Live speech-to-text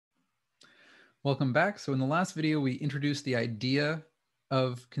Welcome back. So in the last video, we introduced the idea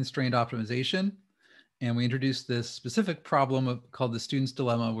of constrained optimization, and we introduced this specific problem called the student's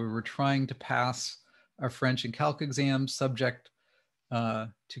dilemma, where we're trying to pass our French and Calc exams subject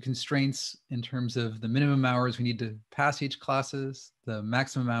to constraints in terms of the minimum hours we need to pass each classes, the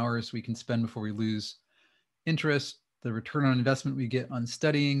maximum hours we can spend before we lose interest, the return on investment we get on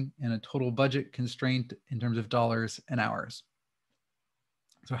studying, and a total budget constraint in terms of dollars and hours.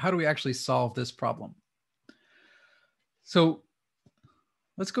 So how do we actually solve this problem? So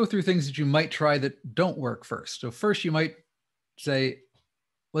let's go through things that you might try that don't work first. So first you might say,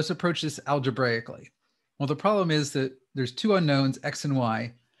 let's approach this algebraically. Well, the problem is that there's two unknowns, x and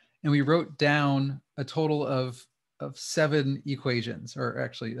y, and we wrote down a total of 7 equations, or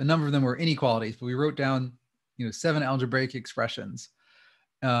actually a number of them were inequalities, but we wrote down 7 algebraic expressions.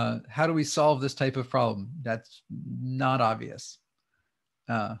 How do we solve this type of problem? That's not obvious.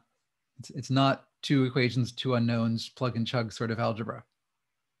 It's not 2 equations, 2 unknowns, plug and chug sort of algebra.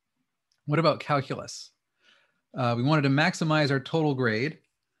 What about calculus? We wanted to maximize our total grade.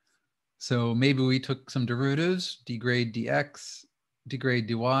 So maybe we took some derivatives, dgrade dx, dgrade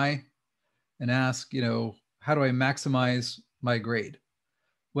dy, and ask, how do I maximize my grade?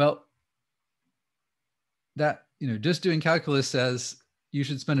 Well, that, just doing calculus says you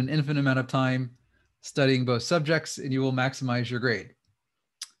should spend an infinite amount of time studying both subjects and you will maximize your grade.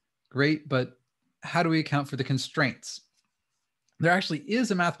 Great, but how do we account for the constraints? There actually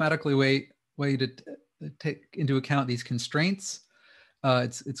is a mathematical way to take into account these constraints.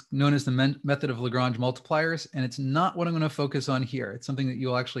 It's known as the method of Lagrange multipliers, and it's not what I'm going to focus on here. It's something that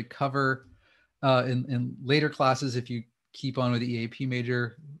you'll actually cover in later classes if you keep on with the EAP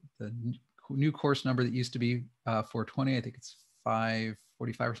major. The new course number that used to be 420, I think it's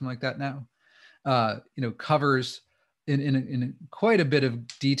 545 or something like that now, covers in quite a bit of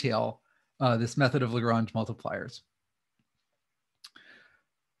detail this method of Lagrange multipliers.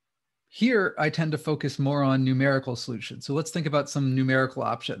 Here, I tend to focus more on numerical solutions. So let's think about some numerical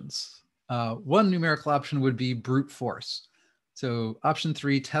options. One numerical option would be brute force. So option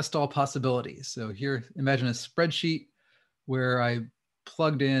 3, test all possibilities. So here, imagine a spreadsheet where I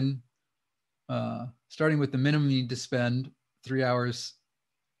plugged in, starting with the minimum you need to spend 3 hours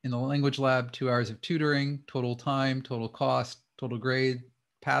in the language lab, 2 hours of tutoring, total time, total cost, total grade,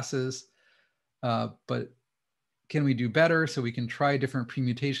 passes. But can we do better? So we can try different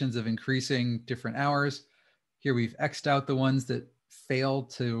permutations of increasing different hours. Here we've X'd out the ones that fail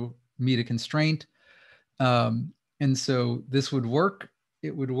to meet a constraint. And so this would work.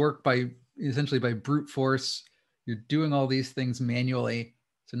 It would work by essentially by brute force. You're doing all these things manually,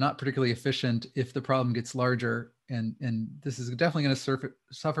 so not particularly efficient if the problem gets larger. And this is definitely going to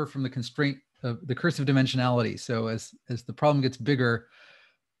suffer from the constraint of the curse of dimensionality. So as the problem gets bigger,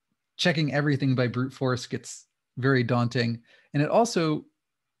 checking everything by brute force gets very daunting. And it also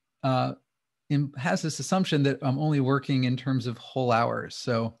has this assumption that I'm only working in terms of whole hours.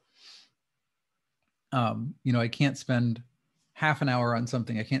 So, I can't spend half an hour on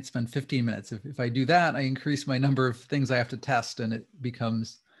something. I can't spend 15 minutes. If I do that, I increase my number of things I have to test, and it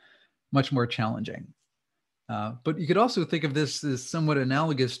becomes much more challenging. But you could also think of this as somewhat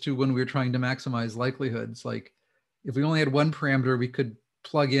analogous to when we were trying to maximize likelihoods. Like if we only had one parameter, we could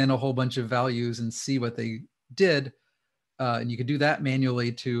plug in a whole bunch of values and see what they did. And you could do that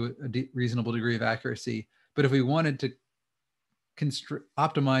manually to a reasonable degree of accuracy. But if we wanted to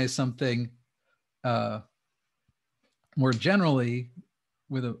optimize something more generally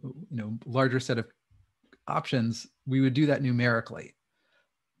with a larger set of options, we would do that numerically.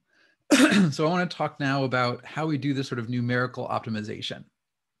 So I want to talk now about how we do this sort of numerical optimization.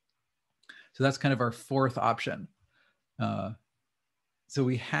 So that's kind of our fourth option. So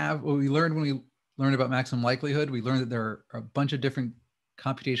we have what we learned when we learned about maximum likelihood. We learned that there are a bunch of different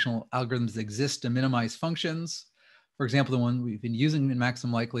computational algorithms that exist to minimize functions. For example, the one we've been using in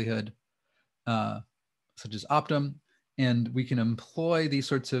maximum likelihood, such as Optim, and we can employ these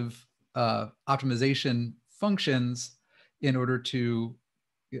sorts of optimization functions in order to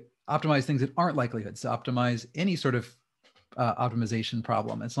optimize things that aren't likelihoods, to optimize any sort of optimization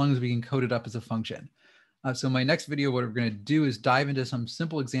problem, as long as we can code it up as a function. So in my next video, what we're going to do is dive into some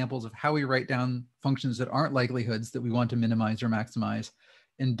simple examples of how we write down functions that aren't likelihoods that we want to minimize or maximize,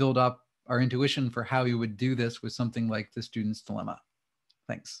 and build up our intuition for how we would do this with something like the student's dilemma.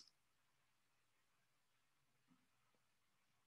 Thanks.